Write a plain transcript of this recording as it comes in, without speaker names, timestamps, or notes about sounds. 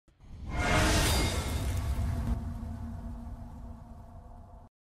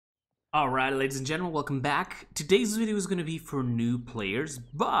Alright, ladies and gentlemen, welcome back. Today's video is going to be for new players,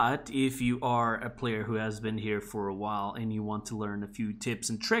 but if you are a player who has been here for a while and you want to learn a few tips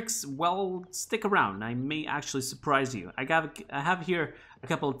and tricks, well, stick around. I may actually surprise you. I have here a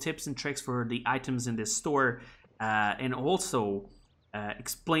couple of tips and tricks for the items in this store, and also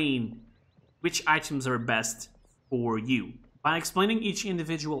explain which items are best for you. By explaining each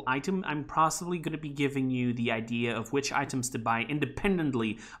individual item, I'm possibly going to be giving you the idea of which items to buy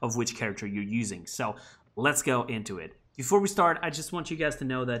independently of which character you're using. So let's go into it. Before we start, I just want you guys to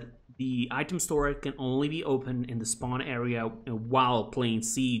know that the item store can only be open in the spawn area while playing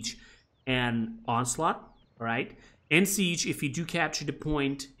Siege and Onslaught, all right? In Siege, if you do capture the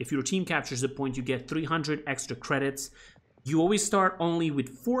point, if your team captures the point, you get 300 extra credits. You always start only with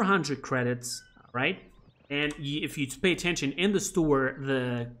 400 credits, right? And if you pay attention, in the store,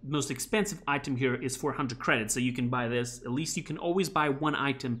 the most expensive item here is 400 credits. So you can buy this. At least you can always buy one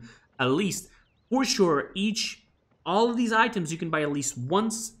item, at least. For sure, all of these items you can buy at least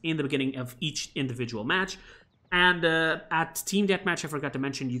once in the beginning of each individual match. And at Team Deathmatch, I forgot to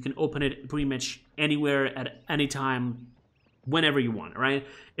mention, you can open it pretty much anywhere at any time, whenever you want, right?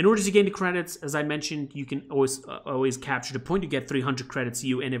 In order to gain the credits, as I mentioned, you can always capture the point. You get 300 credits,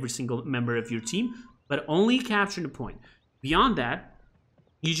 you and every single member of your team. But only capturing the point. Beyond that,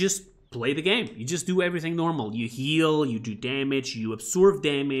 you just play the game. You just do everything normal. You heal, you do damage, you absorb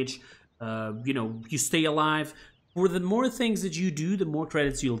damage, you stay alive. For the more things that you do, the more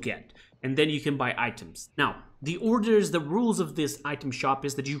credits you'll get. And then you can buy items. Now, the rules of this item shop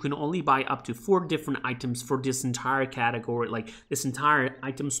is that you can only buy up to 4 different items for this entire category, like this entire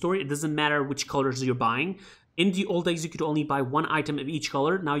item store. It doesn't matter which colors you're buying. In the old days, you could only buy 1 item of each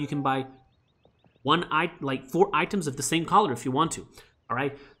color. Now you can buy 4 items of the same color if you want to. All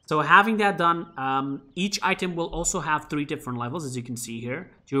right, so having that done, each item will also have 3 different levels, as you can see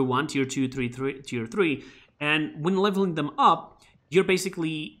here: tier 1, tier 2, tier 3. And when leveling them up, you're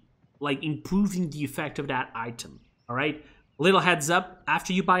basically like improving the effect of that item. All right, little heads up: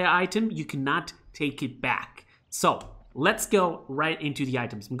 after you buy an item, you cannot take it back. So let's go right into the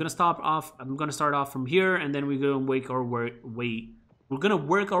items. I'm gonna start off from here, and then we're gonna work our way. We're going to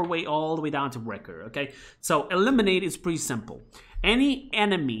work our way all the way down to Wrecker, okay? So eliminate is pretty simple. Any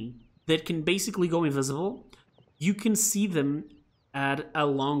enemy that can basically go invisible, you can see them at a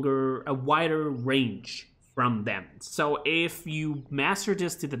wider range from them. So if you master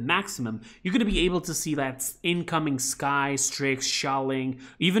this to the maximum, you're going to be able to see that incoming Skye, Strix, Xiaoling,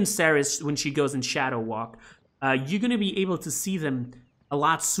 even Ceres when she goes in Shadow Walk. You're going to be able to see them a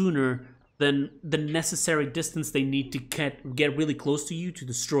lot sooner than the necessary distance they need to get really close to you to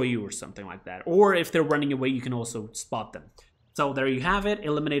destroy you or something like that. Or if they're running away, you can also spot them. So there you have it.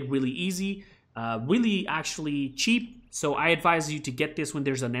 Eliminate really easy, really actually cheap. So I advise you to get this when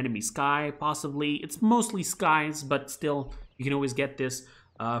there's an enemy Skye, possibly. It's mostly Skies, but still, you can always get this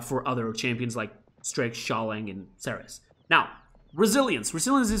for other champions like Strix, Xiaoling, and Ceres. Now, Resilience.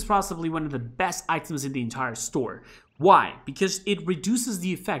 Resilience is possibly one of the best items in the entire store. Why? Because it reduces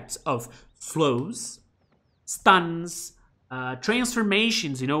the effects of slows, stuns,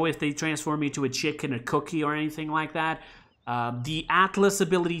 transformations, if they transform you to a chicken, a cookie, or anything like that. The Atlas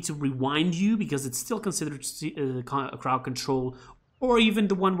ability to rewind you, because it's still considered a crowd control, or even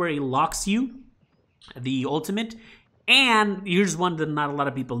the one where it locks you, the ultimate. And here's one that not a lot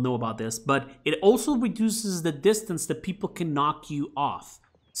of people know about this, but it also reduces the distance that people can knock you off.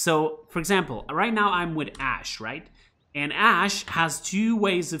 So, for example, right now I'm with Ashe, right? And Ashe has 2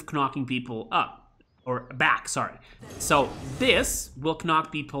 ways of knocking people up, or back, sorry. So this will knock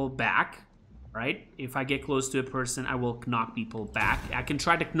people back, right? If I get close to a person, I will knock people back. I can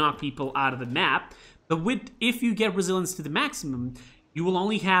try to knock people out of the map, but if you get resilience to the maximum, you will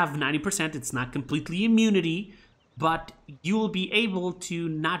only have 90%. It's not completely immunity, but you will be able to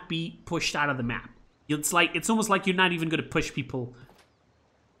not be pushed out of the map. It's almost like you're not even going to push people,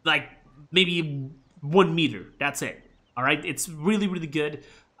 like maybe 1 meter. That's it. All right, it's really, really good.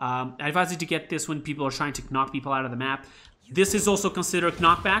 I advise you to get this when people are trying to knock people out of the map. This is also considered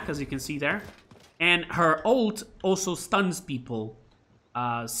knockback, as you can see there. And her ult also stuns people.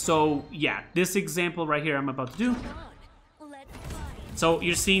 So, yeah, this example right here I'm about to do. So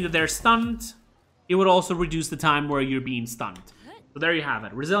you're seeing that they're stunned. It would also reduce the time where you're being stunned. So there you have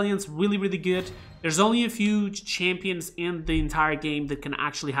it. Resilience, really, really good. There's only a few champions in the entire game that can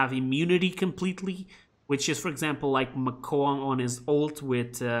actually have immunity completely, which is, for example, like McCoy on his ult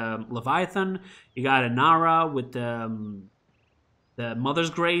with Leviathan. You got Inara with the Mother's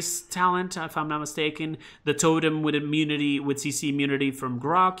Grace talent, if I'm not mistaken. The Totem with immunity, with CC immunity from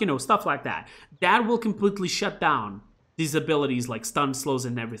Grok, stuff like that. That will completely shut down these abilities like stun, slows,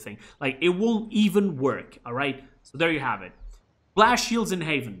 and everything. Like, it won't even work, all right? So there you have it. Blast shields and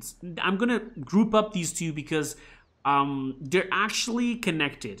havens. I'm gonna group up these two because they're actually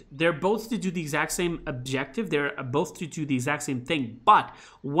connected. They're both to do the exact same objective. They're both to do the exact same thing, but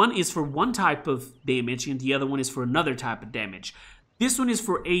one is for one type of damage and the other one is for another type of damage. This one is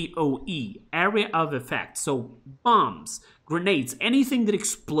for AoE, area of effect. So bombs, grenades, anything that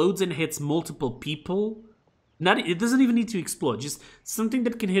explodes and hits multiple people. It doesn't even need to explode, just something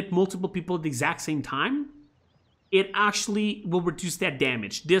that can hit multiple people at the exact same time. It actually will reduce that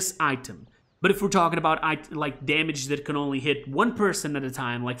damage, this item. But if we're talking about like damage that can only hit one person at a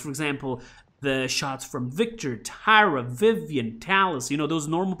time, like for example, the shots from Victor, Tyra, Vivian, Talus, you know, those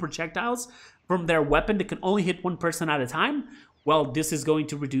normal projectiles from their weapon that can only hit one person at a time, well, this is going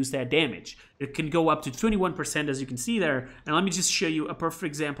to reduce that damage. It can go up to 21%, as you can see there. And let me just show you a perfect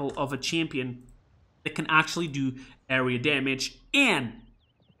example of a champion that can actually do area damage and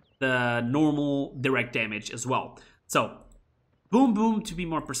the normal direct damage as well. So, boom boom, to be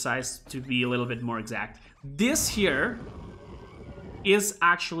more precise, to be a little bit more exact. This here is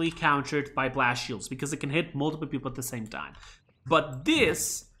actually countered by blast shields because it can hit multiple people at the same time. But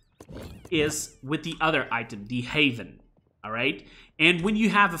this is with the other item, the Haven, all right? And when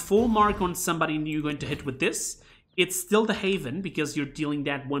you have a full mark on somebody and you're going to hit with this, it's still the Haven because you're dealing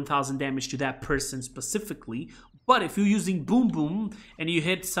that 1000 damage to that person specifically. But if you're using Boom Boom and you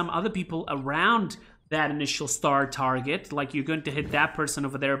hit some other people around that initial star target, like you're going to hit that person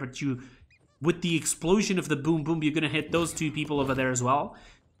over there, but you, with the explosion of the Boom Boom, you're going to hit those two people over there as well.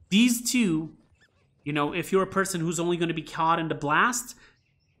 These two, you know, if you're a person who's only going to be caught in the blast,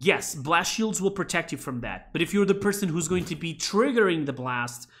 yes, blast shields will protect you from that. But if you're the person who's going to be triggering the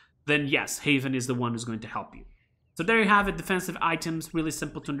blast, then yes, Haven is the one who's going to help you. So there you have it, defensive items, really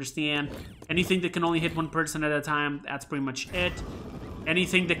simple to understand. Anything that can only hit one person at a time, that's pretty much it.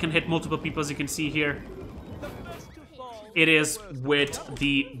 Anything that can hit multiple people, as you can see here, it is with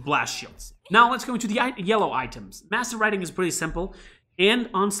the blast shields. Now let's go into the yellow items. Master riding is pretty simple. And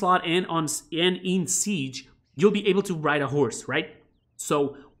Onslaught and in Siege, you'll be able to ride a horse, right?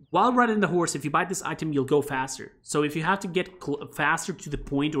 So while riding the horse, if you buy this item, you'll go faster. So if you have to get faster to the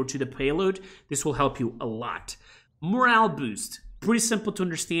point or to the payload, this will help you a lot. Morale boost, pretty simple to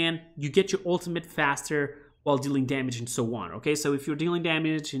understand. You get your ultimate faster while dealing damage and so on, okay? So if you're dealing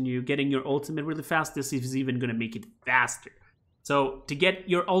damage and you're getting your ultimate really fast, this is even gonna make it faster. So to get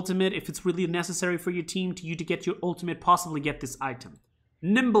your ultimate, if it's really necessary for your team, to get your ultimate, possibly get this item.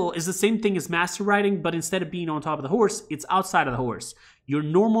 Nimble is the same thing as master riding, but instead of being on top of the horse, it's outside of the horse. Your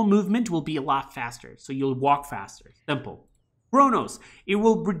normal movement will be a lot faster, so you'll walk faster. Simple. Chronos, it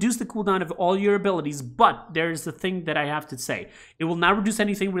will reduce the cooldown of all your abilities, but there's the thing that I have to say. It will not reduce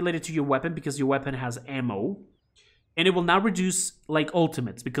anything related to your weapon because your weapon has ammo. And it will not reduce like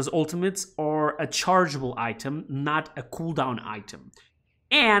ultimates because ultimates are a chargeable item, not a cooldown item.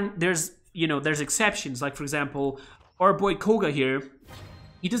 And there's, you know, there's exceptions. Like for example, our boy Koga here,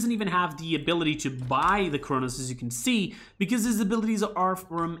 he doesn't even have the ability to buy the Chronos, as you can see, because his abilities are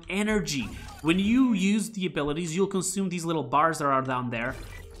from energy. When you use the abilities, you'll consume these little bars that are down there,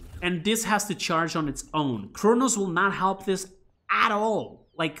 and this has to charge on its own. Chronos will not help this at all.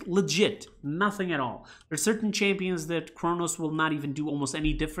 Like, legit, nothing at all. There's certain champions that Chronos will not even do almost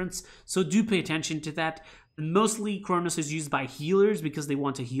any difference, so do pay attention to that. Mostly, Chronos is used by healers because they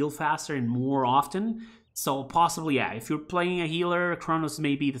want to heal faster and more often. So possibly, yeah, if you're playing a healer, Chronos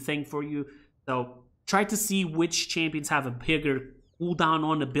may be the thing for you. So try to see which champions have a bigger cooldown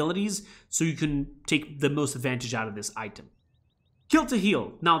on abilities so you can take the most advantage out of this item. Kill to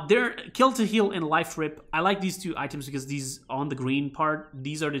heal. Now, Kill to heal and Life Rip. I like these two items because these on the green part,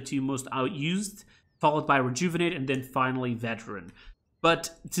 these are the two most used, followed by Rejuvenate, and then finally Veteran.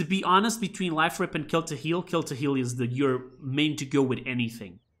 But to be honest, between Life Rip and Kill to Heal is your main to go with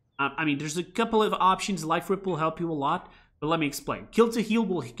anything. I mean, there's a couple of options. Life Rip will help you a lot, but let me explain. Kill to Heal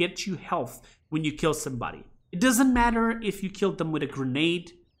will get you health when you kill somebody. It doesn't matter if you killed them with a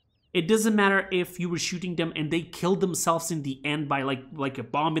grenade. It doesn't matter if you were shooting them and they killed themselves in the end by like a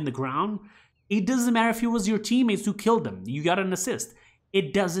bomb in the ground. It doesn't matter if it was your teammates who killed them. You got an assist.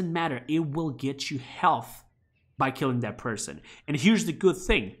 It doesn't matter. It will get you health by killing that person. And here's the good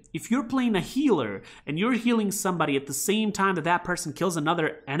thing. If you're playing a healer and you're healing somebody at the same time that that person kills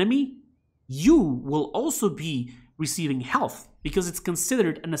another enemy, you will also be receiving health because it's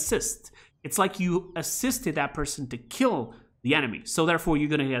considered an assist. It's like you assisted that person to kill the enemy. So therefore, you're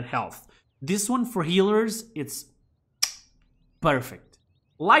going to get health. This one for healers, it's perfect.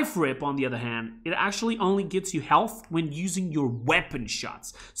 Life Rip, on the other hand, it actually only gets you health when using your weapon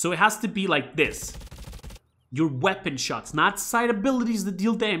shots. So it has to be like this. your weapon shots, not side abilities that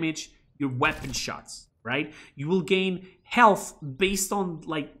deal damage, your weapon shots, right? You will gain health based on,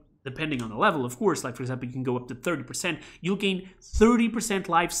 like, depending on the level, of course. Like, for example, you can go up to 30%. You'll gain 30%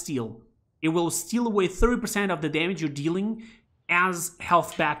 lifesteal. It will steal away 30% of the damage you're dealing as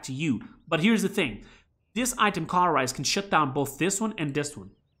health back to you. But here's the thing. This item, Cauterize, can shut down both this one and this one.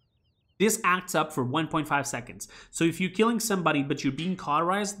 This acts up for 1.5 seconds. So if you're killing somebody but you're being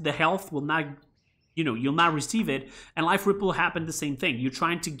cauterized, the health will not, you'll not receive it. And Life Ripple will happen the same thing. You're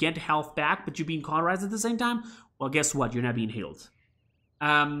trying to get health back, but you're being cauterized at the same time. Well, guess what? You're not being healed.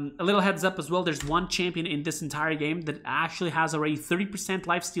 A little heads up as well. There's one champion in this entire game that actually has already 30%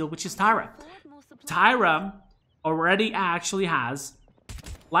 lifesteal, which is Tyra. Tyra already actually has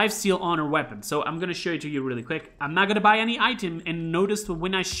lifesteal on her weapon. So I'm going to show it to you really quick. I'm not going to buy any item, and notice that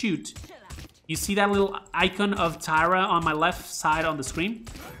when I shoot, you see that little icon of Tyra on my left side on the screen?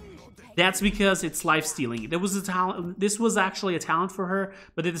 That's because it's lifestealing. There was a talent. This was actually a talent for her,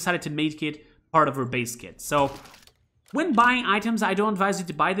 but they decided to make it part of her base kit. So when buying items, I don't advise you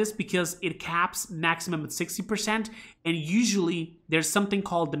to buy this because it caps maximum at 60%, and usually there's something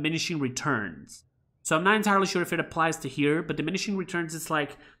called diminishing returns. So I'm not entirely sure if it applies to here, but diminishing returns is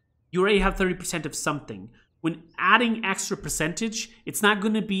like you already have 30% of something. When adding extra percentage, it's not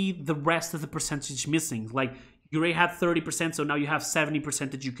going to be the rest of the percentage missing. Like you already have 30%, so now you have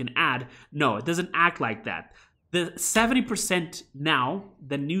 70% that you can add. No, it doesn't act like that. The 70% now,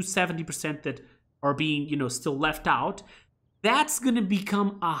 the new 70% that are being, still left out, that's going to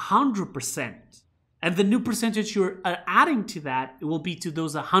become 100%. And the new percentage you're adding to that, it will be to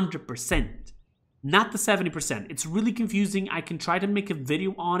those 100%. Not the 70%. It's really confusing. I can try to make a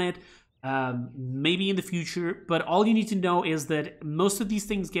video on it, maybe in the future. But all you need to know is that most of these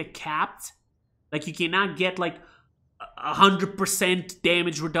things get capped. Like you cannot get like 100%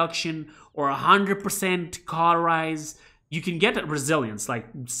 damage reduction or 100% cauterize. You can get resilience,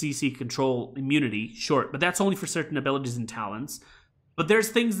 like CC control immunity, short, but that's only for certain abilities and talents. But there's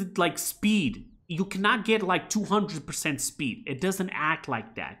things that like speed. You cannot get like 200% speed. It doesn't act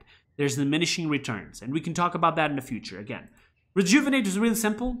like that. There's diminishing returns, and we can talk about that in the future. Again, Rejuvenate is really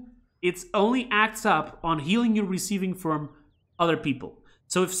simple. It only acts up on healing you're receiving from other people.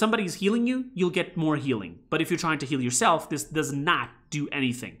 So if somebody's healing you, you'll get more healing. But if you're trying to heal yourself, this does not do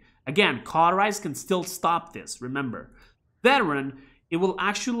anything. Again, Cauterize can still stop this, remember. Veteran, it will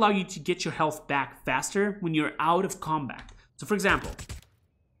actually allow you to get your health back faster when you're out of combat. So for example,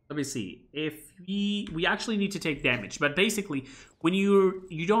 let me see, if we actually need to take damage, but basically when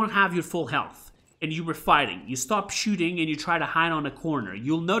you don't have your full health and you were fighting, you stop shooting and you try to hide on a corner,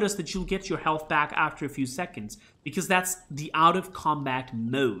 you'll notice that you'll get your health back after a few seconds because that's the out of combat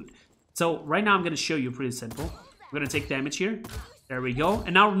mode. So right now I'm going to show you pretty simple. I'm going to take damage here. There we go.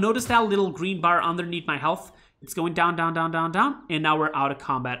 And now notice that little green bar underneath my health. It's going down, down, down, down, down, and now we're out of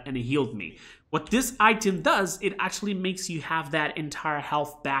combat and it healed me. What this item does, it actually makes you have that entire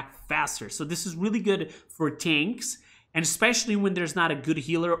health back faster. So this is really good for tanks, and especially when there's not a good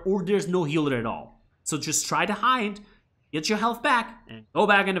healer or there's no healer at all. So just try to hide, get your health back, and go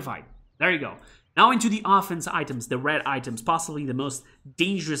back in the fight. There you go. Now into the offense items, the red items, possibly the most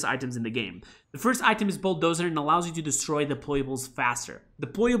dangerous items in the game. The first item is Bulldozer and allows you to destroy deployables faster.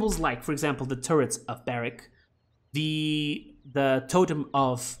 Deployables like, for example, the turrets of Barrack, the totem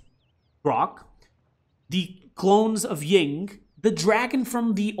of Brock, the clones of Ying, the dragon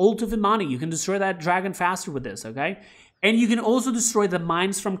from the ult of Imani. You can destroy that dragon faster with this, okay? And you can also destroy the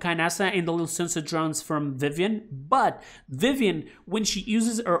mines from Kainessa and the little sunset drones from Vivian. But Vivian, when she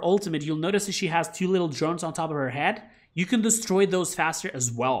uses her ultimate, you'll notice that she has two little drones on top of her head. You can destroy those faster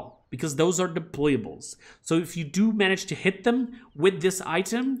as well because those are deployables. So if you do manage to hit them with this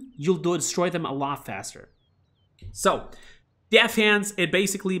item, you'll destroy them a lot faster. So, Death Hands, it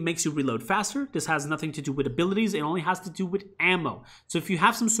basically makes you reload faster. This has nothing to do with abilities. It only has to do with ammo. So if you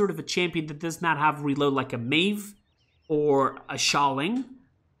have some sort of a champion that does not have reload like a Maeve or a Shaoling,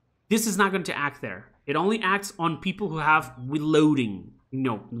 this is not going to act there. It only acts on people who have reloading.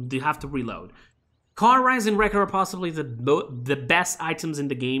 They have to reload. Cauterize and Wrecker are possibly the best items in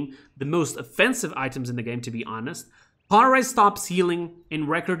the game, the most offensive items in the game, to be honest. Cauterize stops healing and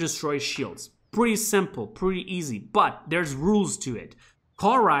Wrecker destroys shields. Pretty simple, pretty easy, but there's rules to it.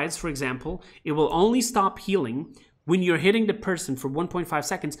 Cauterize, for example, it will only stop healing when you're hitting the person for 1.5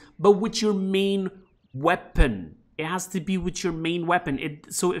 seconds, but with your main weapon. It has to be with your main weapon.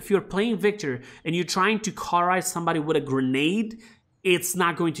 So if you're playing Victor and you're trying to cauterize somebody with a grenade, it's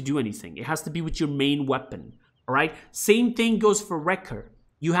not going to do anything. It has to be with your main weapon, all right? Same thing goes for Wrecker.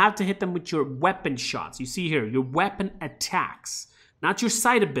 You have to hit them with your weapon shots. You see here, your weapon attacks. not your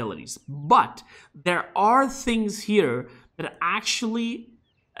sight abilities. But there are things here that actually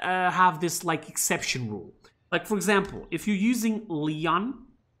have this like exception rule. Like for example, if you're using Leon,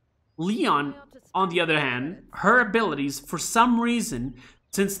 on the other hand, her abilities for some reason,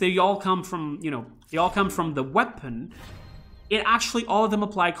 since they all come from, you know, they all come from the weapon, it actually all of them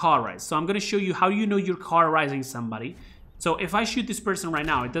apply cauterize. So I'm going to show you how you know you're cauterizing somebody. So if I shoot this person right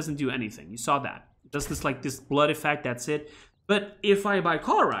now, it doesn't do anything. You saw that. It does this like this blood effect, that's it. But if I buy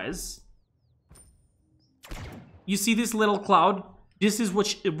cauterize, you see this little cloud? This is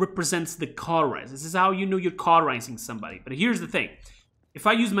what it represents the cauterize. This is how you know you're cauterizing somebody. But here's the thing. If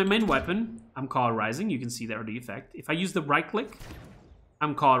I use my main weapon, I'm cauterizing. You can see there the effect. If I use the right click,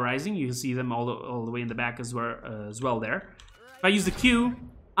 I'm cauterizing. You can see them all the way in the back as well there. If I use the Q,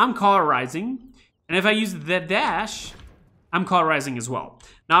 I'm cauterizing. And if I use the dash, I'm cauterizing as well.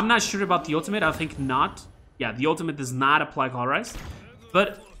 Now, I'm not sure about the ultimate. I think not. Yeah, the ultimate does not apply cauterize.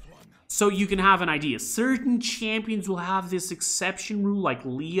 But, so you can have an idea. Certain champions will have this exception rule, like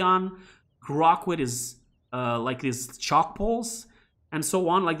Leon. Grok with his, like his chalk poles. And so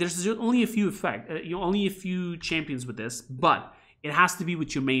on. Like, there's only a few only a few champions with this. But it has to be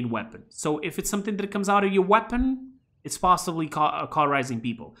with your main weapon. So if it's something that comes out of your weapon, it's possibly cauterizing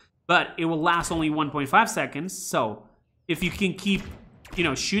people. But it will last only 1.5 seconds. So if you can keep, you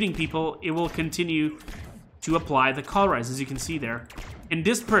know, shooting people, it will continue to apply the cauterize, as you can see there. And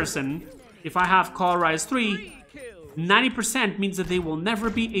this person, if I have cauterize 3, 90% means that they will never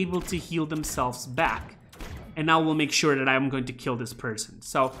be able to heal themselves back. And I will make sure that I'm going to kill this person.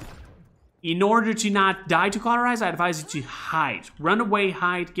 So in order to not die to cauterize, I advise you to hide. Run away,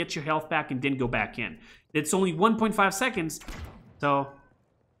 hide, get your health back, and then go back in. It's only 1.5 seconds. So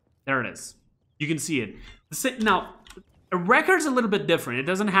there it is. You can see it. Now, a record's a little bit different. It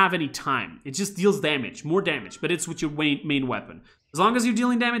doesn't have any time. It just deals damage, more damage, but it's with your main weapon. As long as you're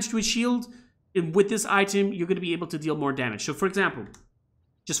dealing damage to a shield, with this item, you're going to be able to deal more damage. So for example,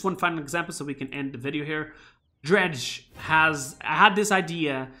 just one final example so we can end the video here. Dredge had this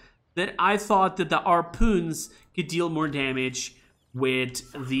idea that I thought that the harpoons could deal more damage with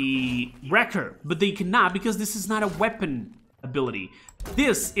the wrecker, but they cannot because this is not a weapon ability.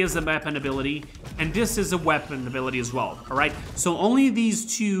 This is a weapon ability, and this is a weapon ability as well, all right? So only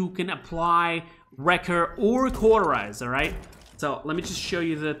these two can apply wrecker or cauterize, all right? So let me just show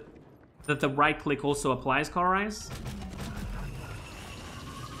you that the right click also applies cauterize.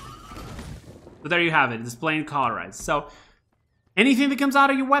 So there you have it, displaying cauterize. So anything that comes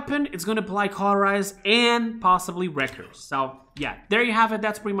out of your weapon, it's going to apply cauterize and possibly wrecker. So yeah, there you have it.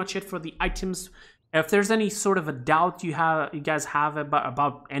 That's pretty much it for the items. If there's any sort of a doubt you guys have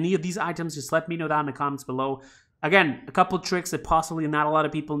about any of these items, just let me know down in the comments below. Again, a couple tricks that possibly not a lot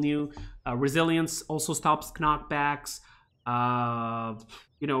of people knew. Resilience also stops knockbacks.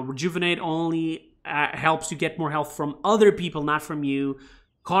 You know, rejuvenate only helps you get more health from other people, not from you.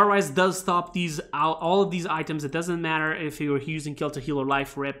 Cauterize does stop all of these items. It doesn't matter if you're using kill to heal or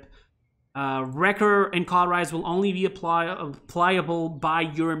life rip. Wrecker and cauterize will only be applicable by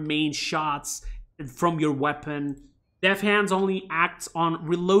your main shots from your weapon. Death Hands only acts on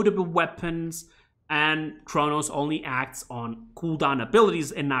reloadable weapons, and Chronos only acts on cooldown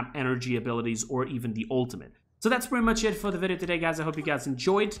abilities and not energy abilities or even the ultimate. So that's pretty much it for the video today, guys. I hope you guys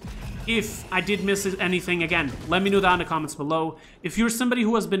enjoyed. If I did miss anything, again, let me know down in the comments below. If you're somebody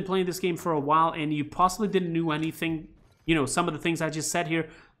who has been playing this game for a while and you possibly didn't know anything, you know, some of the things I just said here,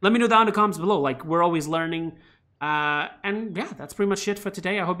 let me know down in the comments below. Like, we're always learning. And yeah, that's pretty much it for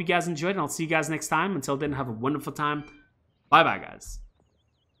today. I hope you guys enjoyed, and I'll see you guys next time. Until then, have a wonderful time. Bye-bye, guys.